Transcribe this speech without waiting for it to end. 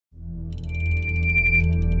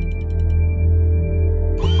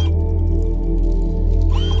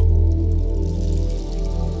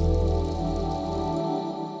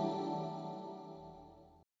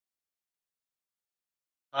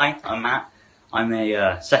I'm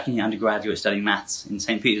a second year undergraduate studying maths in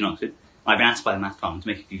St. Peter's in Oxford. I've been asked by the maths department to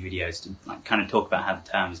make a few videos to kind of talk about how the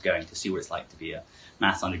term is going, to see what it's like to be a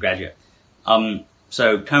maths undergraduate.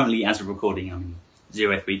 So currently, as of recording, I'm in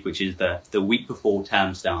 0th week, which is the week before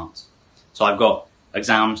term starts. So I've got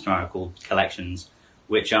exams tomorrow called collections,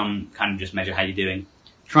 which kind of just measure how you're doing.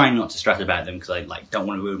 Trying not to stress about them because I don't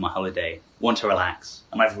want to ruin my holiday. Want to relax.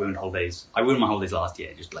 I might have ruined holidays. I ruined my holidays last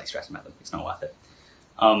year just stressing about them. It's not worth it.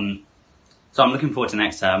 So I'm looking forward to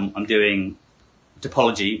next term. I'm doing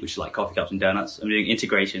topology, which is like coffee cups and donuts. I'm doing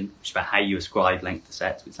integration, which is about how you ascribe length to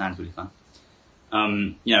sets, which sounds really fun.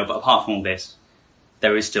 But apart from all this,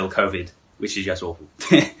 there is still COVID, which is just awful.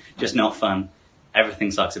 Just not fun.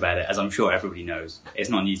 Everything sucks about it, as I'm sure everybody knows. It's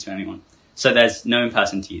not news to anyone. So there's no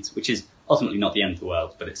in-person teats, which is ultimately not the end of the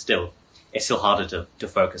world, but it's still harder to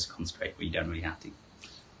focus and concentrate when you don't really have to.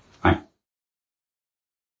 Right.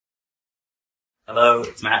 Hello,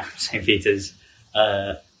 it's Matt from St. Peter's.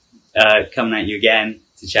 Coming at you again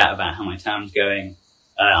to chat about how my term's going.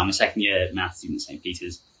 I'm a second year maths student at St.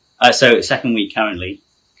 Peter's. So second week currently,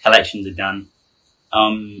 collections are done.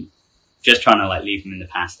 Just trying to leave them in the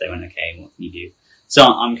past. They went okay, what can you do? So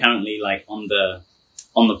I'm currently on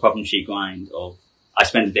the problem sheet grind of, I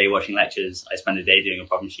spend a day watching lectures, I spend a day doing a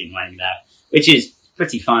problem sheet and writing it out, which is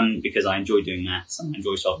pretty fun because I enjoy doing maths and I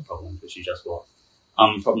enjoy solving problems, which is just what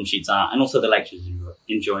problem sheets are. And also the lectures are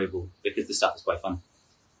enjoyable because the stuff is quite fun.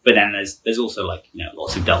 But then there's also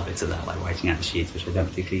lots of dull bits of that, like writing out the sheets, which I don't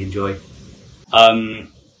particularly enjoy.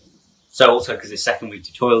 So also because this second week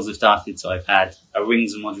tutorials have started, so I've had a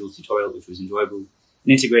rings and modules tutorial, which was enjoyable,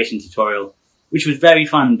 an integration tutorial, which was very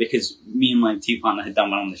fun because me and my tutor partner had done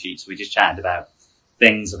one on the sheet, so we just chatted about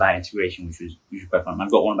things about integration, which was quite fun. I've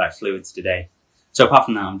got one about fluids today. So apart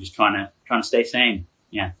from that, I'm just trying to stay sane.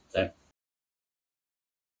 Yeah. So.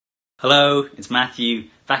 Hello, it's Matthew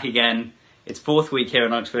back again. It's 4th week here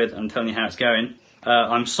in Oxford. I'm telling you how it's going.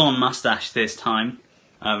 I'm sans mustache this time.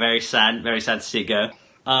 Very sad to see it go.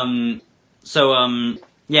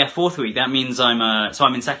 Yeah, 4th week. That means I'm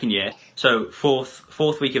in second year. So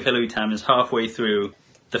fourth week of Hillary term is halfway through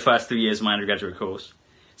the first 3 years of my undergraduate course.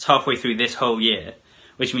 It's halfway through this whole year,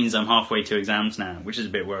 which means I'm halfway to exams now, which is a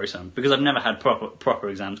bit worrisome because I've never had proper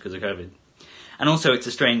exams because of COVID. And also it's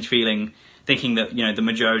a strange feeling thinking that, the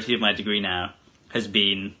majority of my degree now has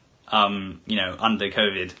been, under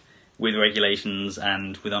COVID with regulations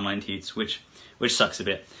and with online tutes, which sucks a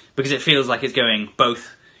bit because it feels like it's going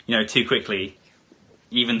both, too quickly,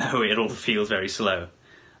 even though it all feels very slow.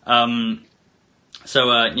 Last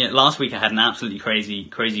week I had an absolutely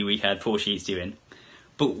crazy week. I had 4 sheets due in,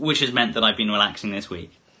 but which has meant that I've been relaxing this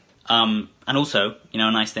week. And also,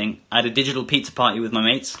 a nice thing, I had a digital pizza party with my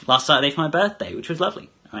mates last Saturday for my birthday, which was lovely.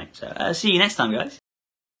 All right, so see you next time, guys.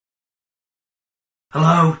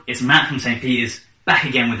 Hello, it's Matt from St. Peter's, back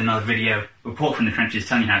again with another video, report from the trenches,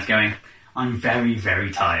 telling you how it's going. I'm very,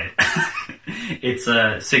 very tired. It's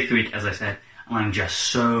 6th week, as I said, and I'm just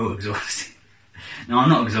so exhausted. No, I'm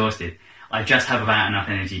not exhausted. I just have about enough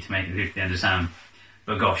energy to make it through to the end of term.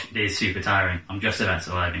 But gosh, it is super tiring. I'm just about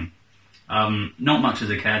surviving. Not much has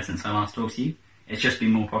occurred since I last talked to you. It's just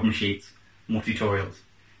been more problem sheets, more tutorials,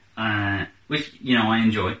 which, I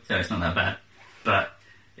enjoy, so it's not that bad. But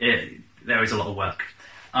there is a lot of work.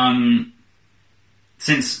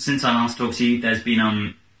 Since I last talked to you, there's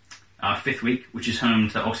been 5th week, which is home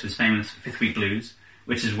to Oxford's famous 5th week blues,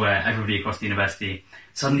 which is where everybody across the university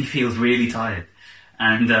suddenly feels really tired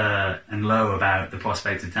and low about the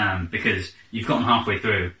prospects of term because you've gotten halfway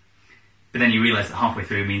through, but then you realise that halfway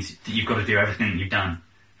through means that you've got to do everything that you've done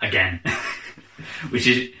again, which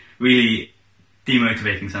is really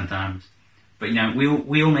demotivating sometimes. But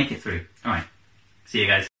we'll make it through. All right, see you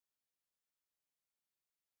guys.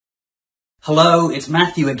 Hello, it's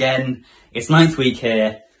Matthew again. It's 9th week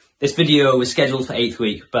here. This video was scheduled for 8th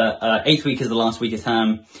week, but 8th week is the last week of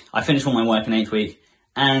term. I finished all my work in 8th week,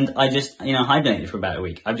 and I just, hibernated for about a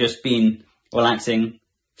week. I've just been relaxing,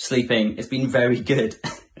 sleeping. It's been very good.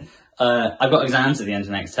 I've got exams at the end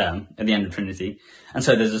of next term, at the end of Trinity, and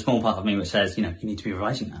so there's a small part of me which says, you need to be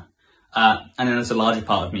revising now. And then there's a larger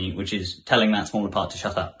part of me which is telling that smaller part to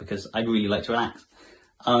shut up because I'd really like to relax.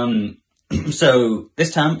 So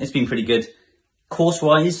this term, it's been pretty good.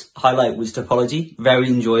 Course-wise, highlight was topology, very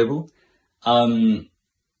enjoyable. Some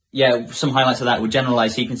highlights of that were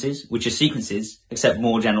generalized sequences, which are sequences, except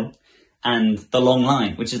more general, and the long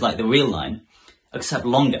line, which is like the real line, except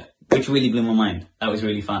longer, which really blew my mind. That was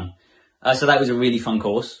really fun. So that was a really fun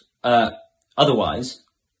course. Otherwise,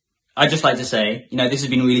 I'd just like to say, this has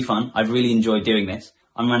been really fun. I've really enjoyed doing this.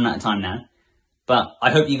 I'm running out of time now. But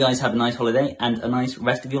I hope you guys have a nice holiday and a nice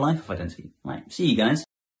rest of your life if I don't see you. Right, see you guys.